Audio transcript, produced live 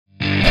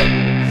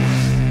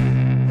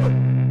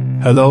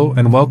Hello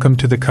and welcome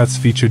to the Cuts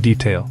Feature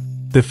Detail.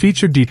 The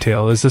feature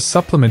detail is a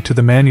supplement to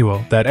the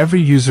manual that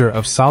every user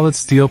of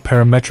SolidSteel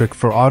Parametric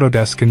for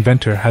Autodesk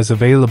Inventor has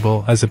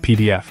available as a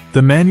PDF.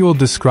 The manual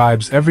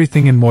describes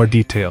everything in more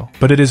detail,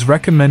 but it is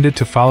recommended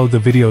to follow the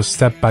videos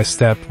step by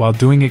step while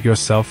doing it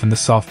yourself in the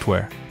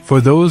software.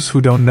 For those who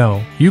don't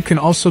know, you can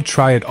also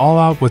try it all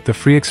out with the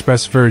free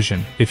express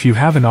version. If you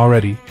haven't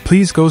already,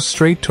 please go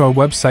straight to our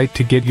website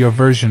to get your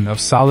version of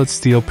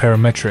SolidSteel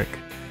Parametric.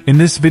 In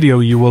this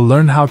video you will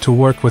learn how to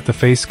work with the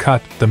face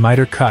cut, the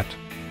miter cut,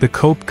 the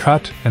cope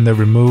cut, and the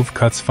remove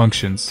cuts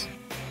functions.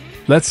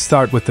 Let's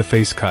start with the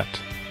face cut.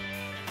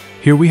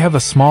 Here we have a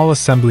small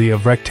assembly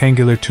of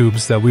rectangular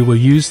tubes that we will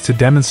use to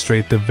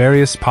demonstrate the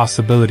various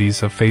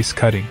possibilities of face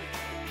cutting.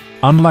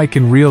 Unlike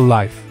in real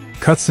life,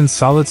 cuts in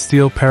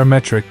SolidSteel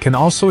Parametric can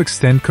also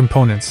extend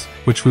components,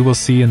 which we will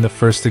see in the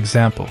first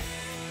example.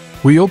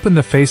 We open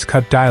the face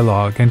cut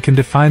dialog and can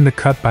define the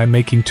cut by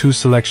making two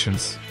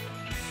selections.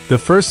 The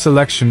first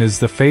selection is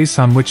the face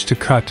on which to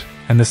cut,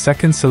 and the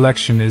second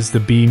selection is the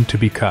beam to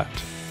be cut.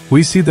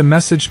 We see the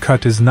message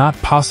cut is not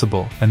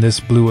possible and this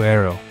blue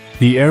arrow.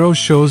 The arrow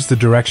shows the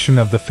direction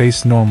of the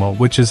face normal,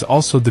 which is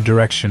also the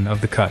direction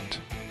of the cut.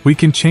 We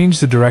can change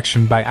the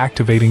direction by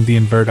activating the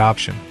invert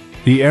option.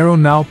 The arrow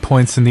now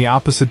points in the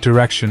opposite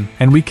direction,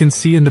 and we can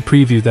see in the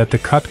preview that the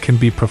cut can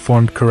be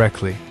performed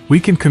correctly.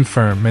 We can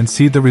confirm and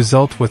see the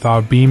result with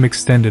our beam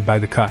extended by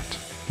the cut.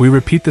 We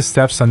repeat the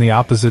steps on the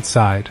opposite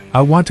side.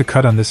 I want to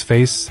cut on this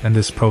face and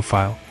this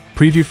profile.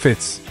 Preview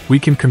fits. We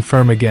can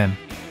confirm again.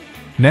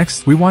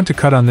 Next, we want to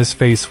cut on this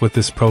face with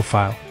this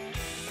profile.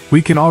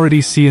 We can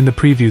already see in the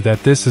preview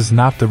that this is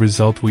not the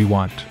result we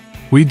want.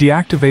 We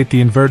deactivate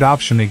the invert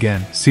option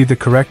again, see the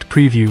correct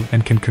preview,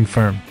 and can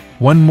confirm.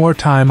 One more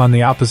time on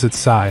the opposite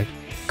side.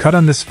 Cut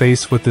on this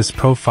face with this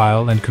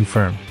profile and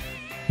confirm.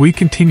 We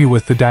continue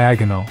with the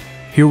diagonal.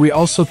 Here we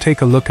also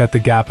take a look at the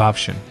gap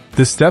option.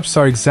 The steps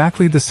are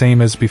exactly the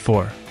same as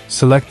before.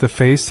 Select the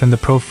face and the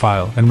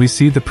profile and we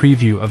see the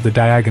preview of the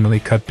diagonally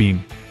cut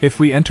beam. If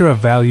we enter a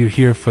value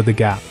here for the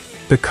gap,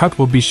 the cut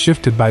will be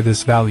shifted by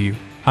this value.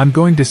 I'm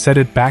going to set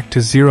it back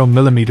to 0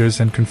 mm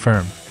and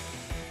confirm.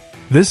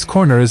 This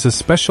corner is a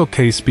special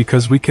case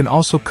because we can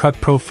also cut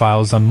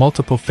profiles on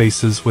multiple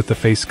faces with the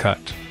face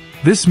cut.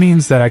 This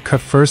means that I cut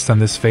first on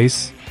this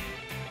face,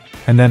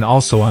 and then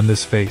also on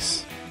this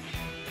face.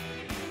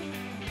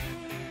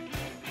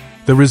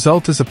 The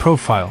result is a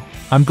profile.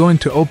 I'm going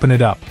to open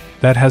it up,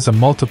 that has a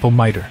multiple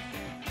miter.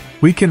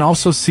 We can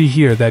also see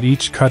here that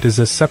each cut is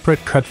a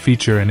separate cut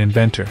feature in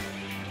Inventor.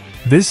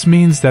 This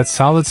means that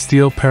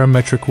SolidSteel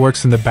Parametric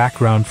works in the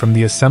background from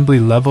the assembly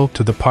level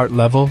to the part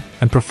level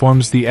and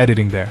performs the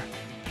editing there.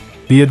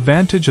 The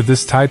advantage of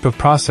this type of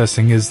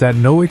processing is that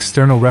no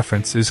external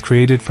reference is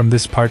created from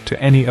this part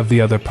to any of the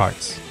other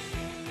parts.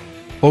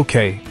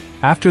 Okay,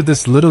 after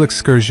this little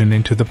excursion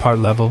into the part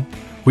level,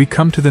 we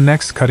come to the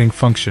next cutting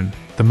function,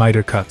 the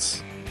miter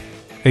cuts.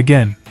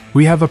 Again,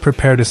 we have a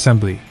prepared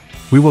assembly.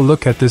 We will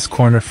look at this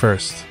corner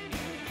first.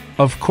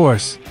 Of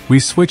course, we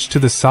switch to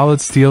the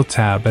SolidSteel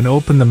tab and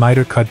open the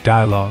miter cut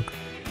dialog.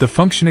 The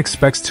function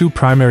expects two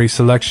primary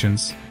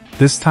selections,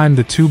 this time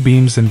the two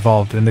beams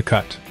involved in the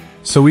cut.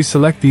 So we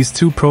select these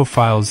two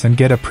profiles and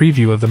get a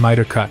preview of the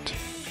miter cut.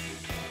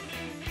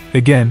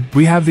 Again,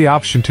 we have the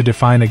option to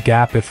define a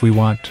gap if we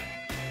want.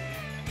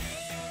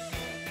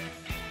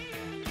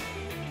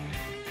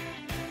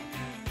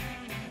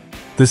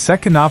 The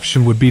second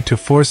option would be to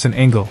force an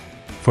angle,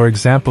 for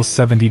example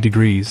 70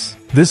 degrees.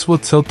 This will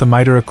tilt the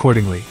miter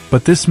accordingly,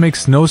 but this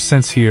makes no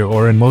sense here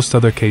or in most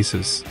other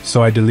cases,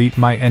 so I delete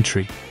my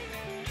entry.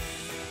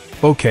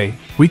 Okay,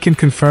 we can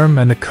confirm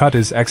and the cut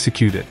is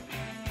executed.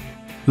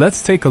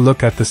 Let's take a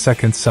look at the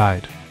second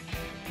side.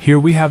 Here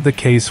we have the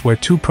case where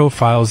two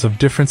profiles of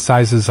different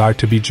sizes are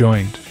to be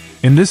joined.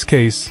 In this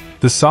case,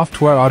 the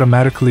software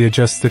automatically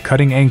adjusts the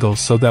cutting angle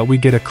so that we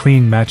get a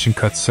clean matching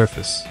cut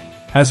surface.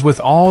 As with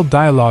all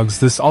dialogues,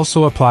 this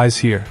also applies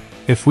here.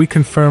 If we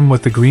confirm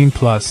with the green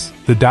plus,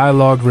 the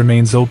dialog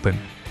remains open.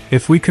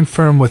 If we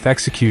confirm with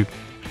execute,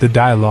 the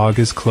dialog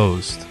is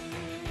closed.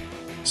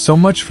 So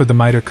much for the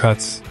miter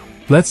cuts.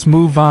 Let's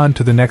move on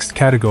to the next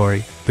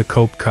category, the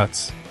cope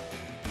cuts.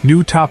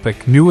 New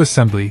topic, new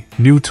assembly,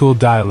 new tool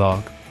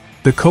dialog.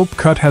 The cope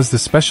cut has the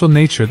special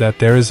nature that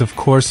there is of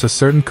course a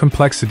certain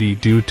complexity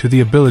due to the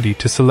ability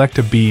to select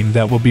a beam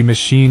that will be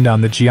machined on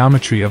the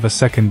geometry of a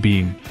second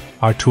beam,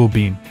 our tool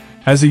beam.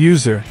 As a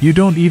user, you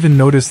don't even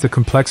notice the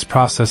complex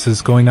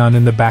processes going on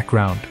in the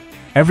background.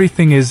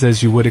 Everything is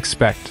as you would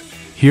expect.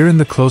 Here in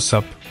the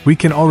close-up, we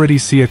can already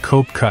see a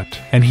cope cut,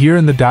 and here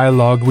in the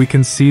dialog we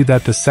can see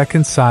that the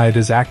second side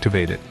is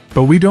activated.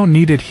 But we don't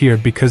need it here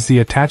because the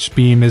attached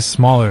beam is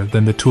smaller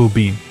than the tool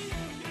beam.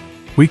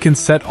 We can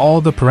set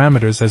all the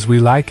parameters as we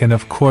like, and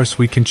of course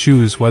we can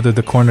choose whether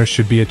the corner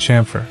should be a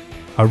chamfer,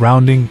 a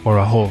rounding, or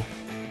a hole.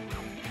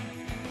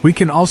 We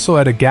can also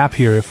add a gap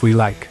here if we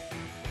like.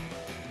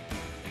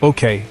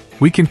 Okay,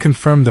 we can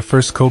confirm the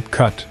first cope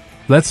cut.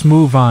 Let's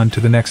move on to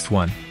the next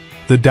one.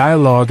 The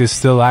dialog is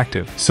still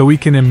active, so we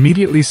can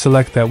immediately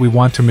select that we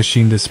want to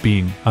machine this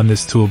beam on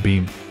this tool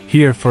beam.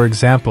 Here, for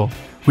example,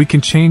 we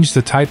can change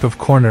the type of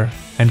corner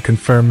and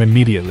confirm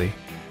immediately.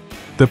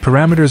 The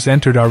parameters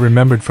entered are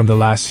remembered from the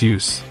last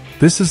use.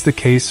 This is the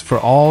case for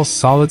all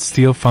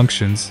SolidSteel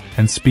functions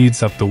and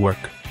speeds up the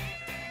work.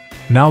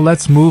 Now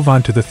let's move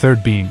on to the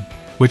third beam,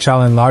 which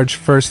I'll enlarge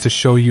first to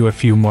show you a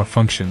few more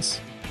functions.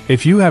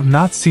 If you have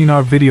not seen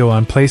our video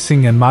on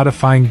placing and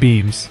modifying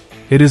beams,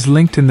 it is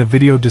linked in the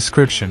video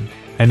description,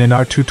 and in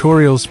our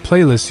tutorials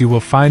playlist you will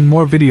find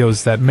more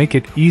videos that make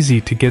it easy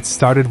to get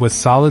started with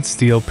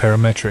SolidSteel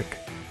parametric.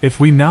 If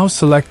we now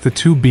select the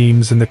two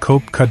beams in the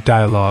cope cut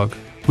dialog,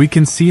 we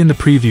can see in the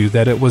preview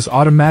that it was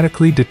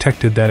automatically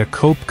detected that a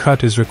cope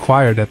cut is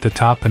required at the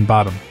top and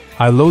bottom.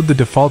 I load the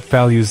default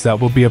values that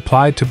will be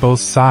applied to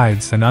both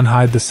sides and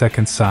unhide the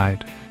second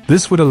side.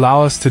 This would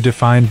allow us to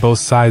define both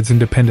sides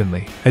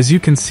independently, as you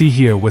can see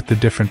here with the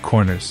different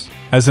corners.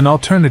 As an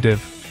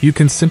alternative, you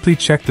can simply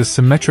check the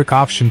symmetric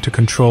option to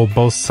control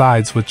both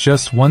sides with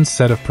just one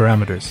set of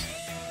parameters.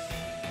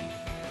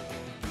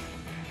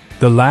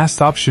 The last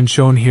option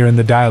shown here in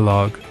the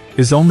dialog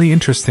is only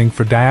interesting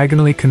for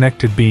diagonally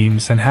connected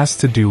beams and has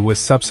to do with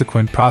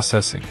subsequent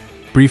processing.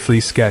 Briefly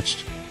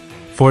sketched.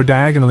 For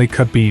diagonally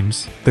cut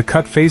beams, the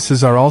cut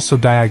faces are also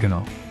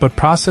diagonal, but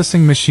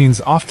processing machines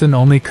often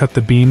only cut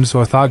the beams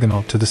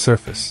orthogonal to the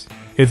surface.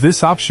 If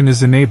this option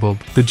is enabled,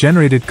 the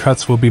generated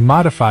cuts will be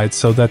modified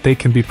so that they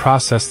can be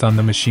processed on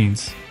the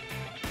machines.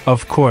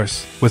 Of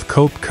course, with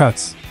cope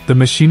cuts, the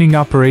machining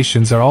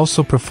operations are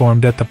also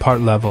performed at the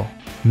part level.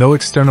 No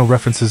external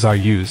references are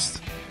used,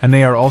 and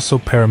they are also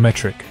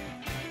parametric.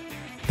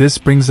 This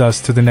brings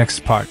us to the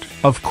next part.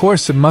 Of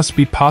course, it must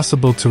be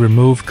possible to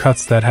remove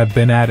cuts that have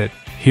been added.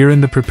 Here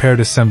in the prepared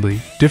assembly,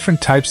 different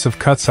types of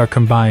cuts are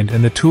combined,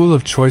 and the tool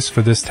of choice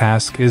for this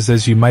task is,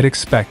 as you might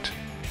expect,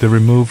 the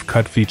Remove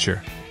Cut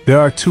feature. There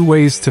are two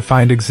ways to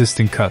find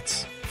existing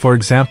cuts. For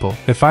example,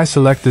 if I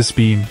select this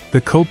beam,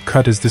 the cope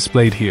cut is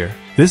displayed here.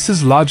 This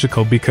is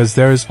logical because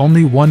there is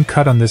only one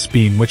cut on this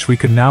beam which we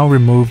can now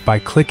remove by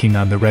clicking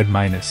on the red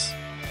minus.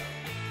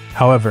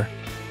 However,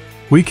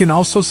 we can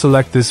also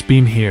select this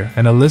beam here,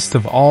 and a list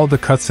of all the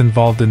cuts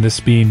involved in this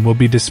beam will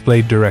be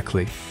displayed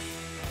directly.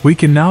 We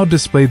can now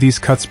display these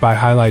cuts by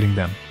highlighting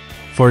them.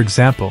 For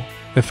example,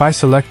 if I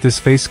select this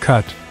face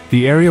cut,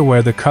 the area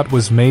where the cut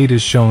was made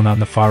is shown on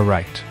the far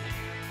right.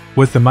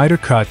 With the miter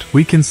cut,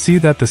 we can see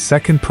that the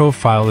second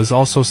profile is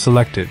also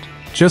selected,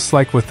 just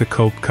like with the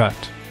cope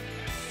cut.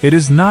 It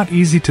is not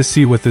easy to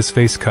see with this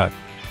face cut,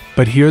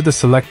 but here the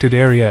selected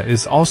area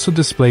is also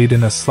displayed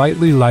in a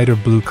slightly lighter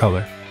blue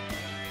color.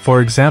 For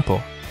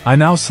example, I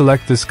now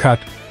select this cut,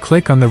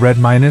 click on the red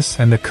minus,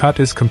 and the cut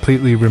is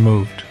completely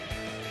removed.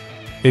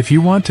 If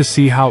you want to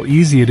see how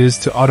easy it is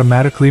to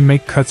automatically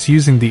make cuts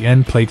using the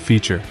end plate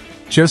feature,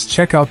 just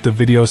check out the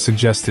video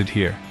suggested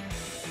here.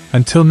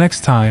 Until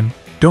next time,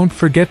 don't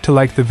forget to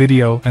like the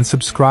video and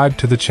subscribe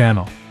to the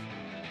channel.